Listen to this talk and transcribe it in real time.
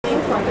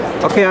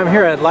Okay, I'm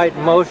here at Light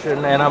in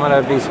Motion, and I'm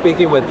going to be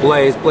speaking with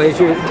Blaze. Blaze,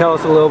 you tell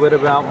us a little bit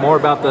more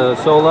about the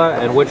SOLA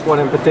and which one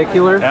in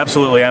particular?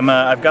 Absolutely.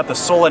 I've got the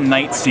SOLA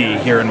Night Sea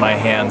here in my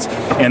hands,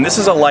 and this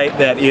is a light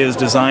that is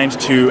designed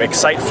to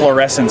excite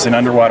fluorescence in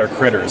underwater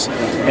critters.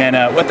 And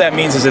what that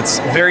means is it's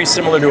very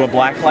similar to a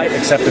black light,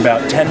 except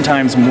about 10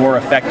 times more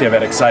effective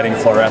at exciting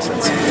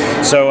fluorescence.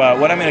 So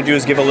what I'm going to do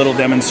is give a little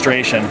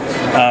demonstration.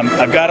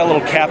 I've got a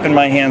little cap in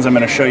my hands. I'm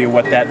going to show you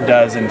what that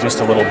does in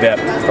just a little bit.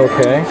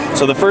 Okay.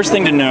 So the first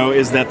thing to know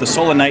is that the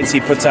SOLA Night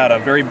Sea puts out a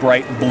very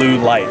bright blue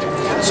light.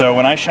 So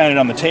when I shine it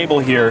on the table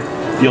here,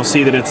 you'll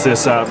see that it's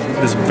this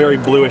very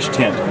bluish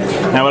tint.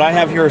 Now what I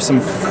have here are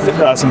some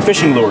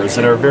fishing lures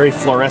that are very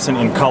fluorescent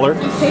in color,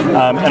 and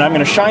I'm going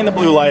to shine the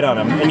blue light on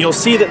them, and you'll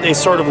see that they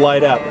sort of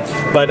light up.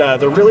 But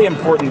the really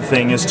important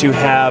thing is to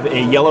have a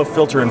yellow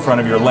filter in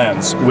front of your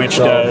lens, which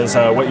does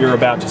what you're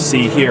about to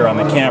see here on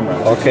the camera.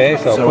 Okay,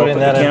 so we'll put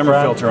the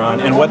camera filter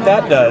on, and what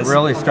that does, it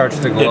really starts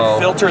to glow. It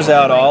filters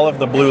out all of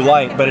the blue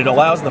light, but it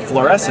allows the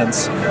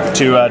fluorescence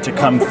to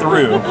come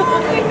through.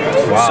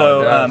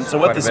 Wow, so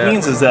what this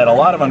means is that a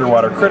lot of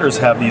underwater critters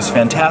have these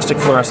fantastic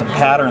fluorescent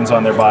patterns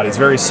on their bodies,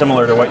 very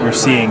similar to what you're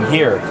seeing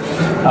here.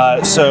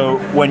 So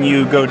when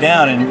you go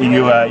down and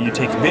you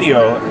take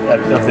video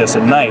of this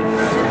at night,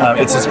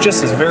 it's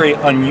just this very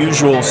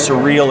unusual,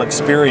 surreal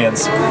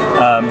experience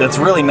that's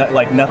really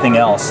like nothing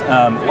else.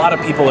 A lot of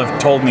people have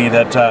told me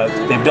that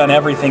they've done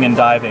everything in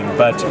diving,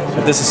 but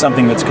this is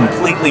something that's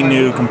completely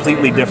new,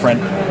 completely different,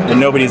 that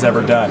nobody's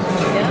ever done.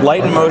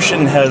 Light in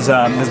Motion has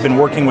been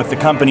working with the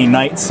company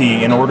Night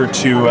Sea in order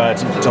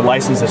to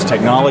license this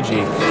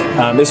technology.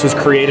 This was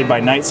created by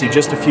Night Sea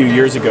just a few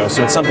years ago,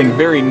 so it's something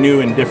very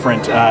new and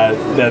different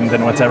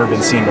than what's ever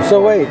been seen before.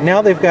 So wait,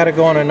 now they've got to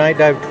go on a night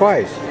dive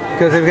twice,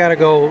 because they've got to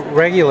go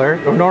regular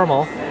or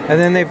normal, and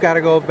then they've got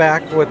to go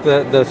back with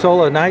the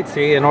SOLA Night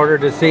Sea in order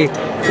to see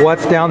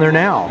what's down there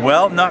now.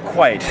 Well, not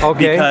quite.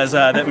 Okay. Because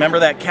remember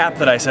that cap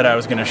that I said I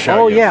was going to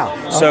show you? Oh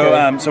yeah.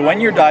 So, so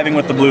when you're diving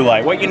with the blue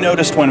light, what you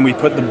noticed when we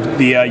put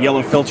the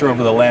yellow filter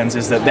over the lens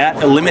is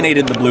that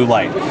eliminated the blue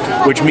light,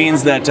 which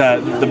means that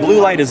the blue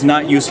light is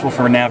not useful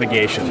for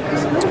navigation.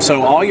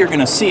 So all you're going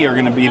to see are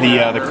going to be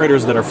the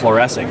critters that are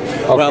fluorescing.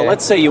 Okay. Well,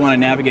 let's say you want to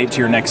navigate to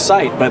your next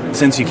site, but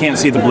since you can't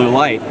see the blue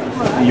light,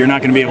 you're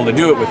not going to be able to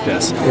do it with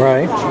this.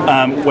 Right.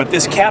 What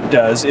this cap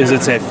does is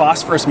it's a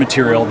phosphorus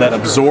material that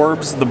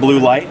absorbs the blue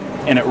light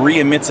and it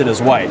re-emits it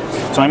as white.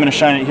 So I'm going to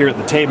shine it here at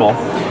the table.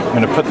 I'm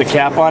going to put the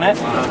cap on it,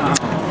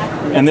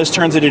 and this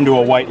turns it into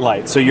a white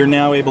light. So you're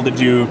now able to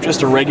do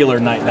just a regular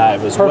night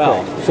dive as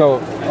well. So,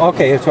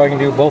 okay, so I can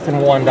do both in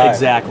one dive.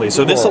 Exactly.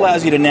 So this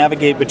allows you to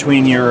navigate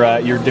between your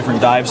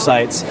different dive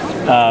sites.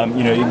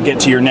 You know, you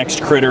get to your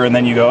next critter, and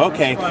then you go,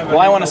 okay, well,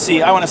 I want to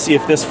see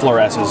if this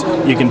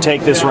fluoresces. You can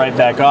take this right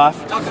back off,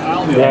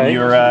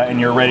 and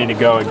you're ready to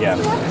go again.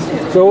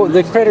 So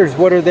the critters,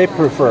 what do they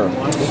prefer?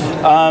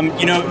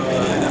 You know,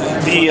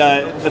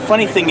 the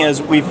funny thing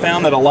is we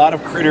found that a lot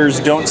of critters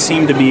don't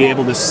seem to be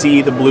able to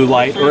see the blue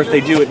light, or if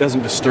they do, it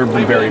doesn't disturb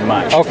them very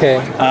much. Okay,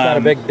 it's not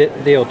a big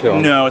deal to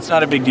them. No, it's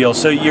not a big deal.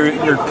 So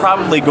you're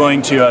probably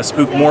going to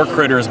spook more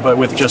critters, but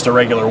with just a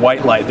regular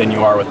white light than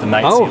you are with the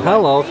Night Sea. Oh,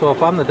 hello. So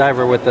if I'm the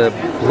diver with the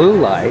blue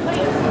light,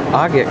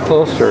 I'll get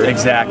closer.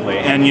 Exactly.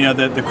 And you know,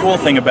 the cool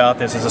thing about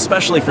this is,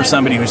 especially for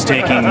somebody who's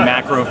taking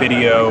macro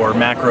video or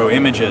macro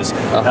images,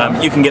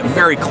 you can get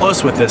very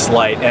close with this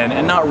light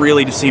and not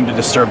really seem to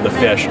disturb the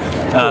fish.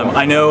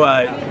 I know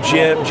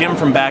Jim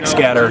from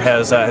Backscatter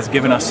has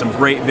given us some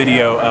great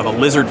video of a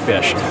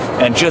lizardfish,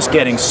 and just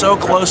getting so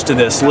close to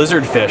this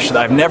lizardfish that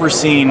I've never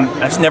seen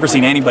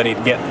anybody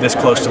get this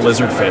close to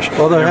lizardfish.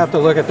 Well, they'll have to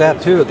look at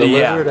that too, the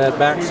lizard at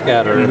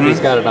Backscatter, if he's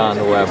got it on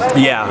the web.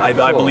 Yeah,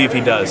 I believe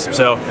he does.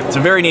 So it's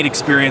a very neat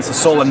experience. The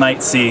SOLA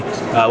Night Sea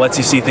lets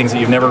you see things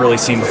that you've never really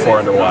seen before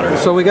underwater.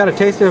 So we got a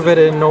taste of it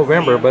in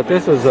November, but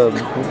this is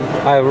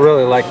I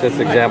really like this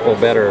example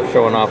better,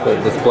 showing off the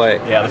display.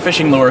 Yeah, the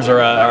fishing lures are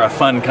a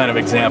fun kind of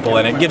example,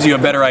 and it gives you a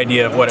better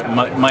idea of what it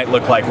might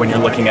look like when you're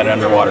looking at an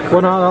underwater critter.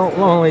 Well, not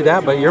only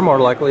that, but you're more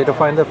likely to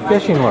find the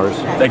fishing lures.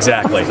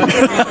 Exactly.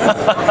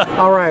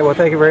 All right, well,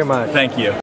 thank you very much. Thank you.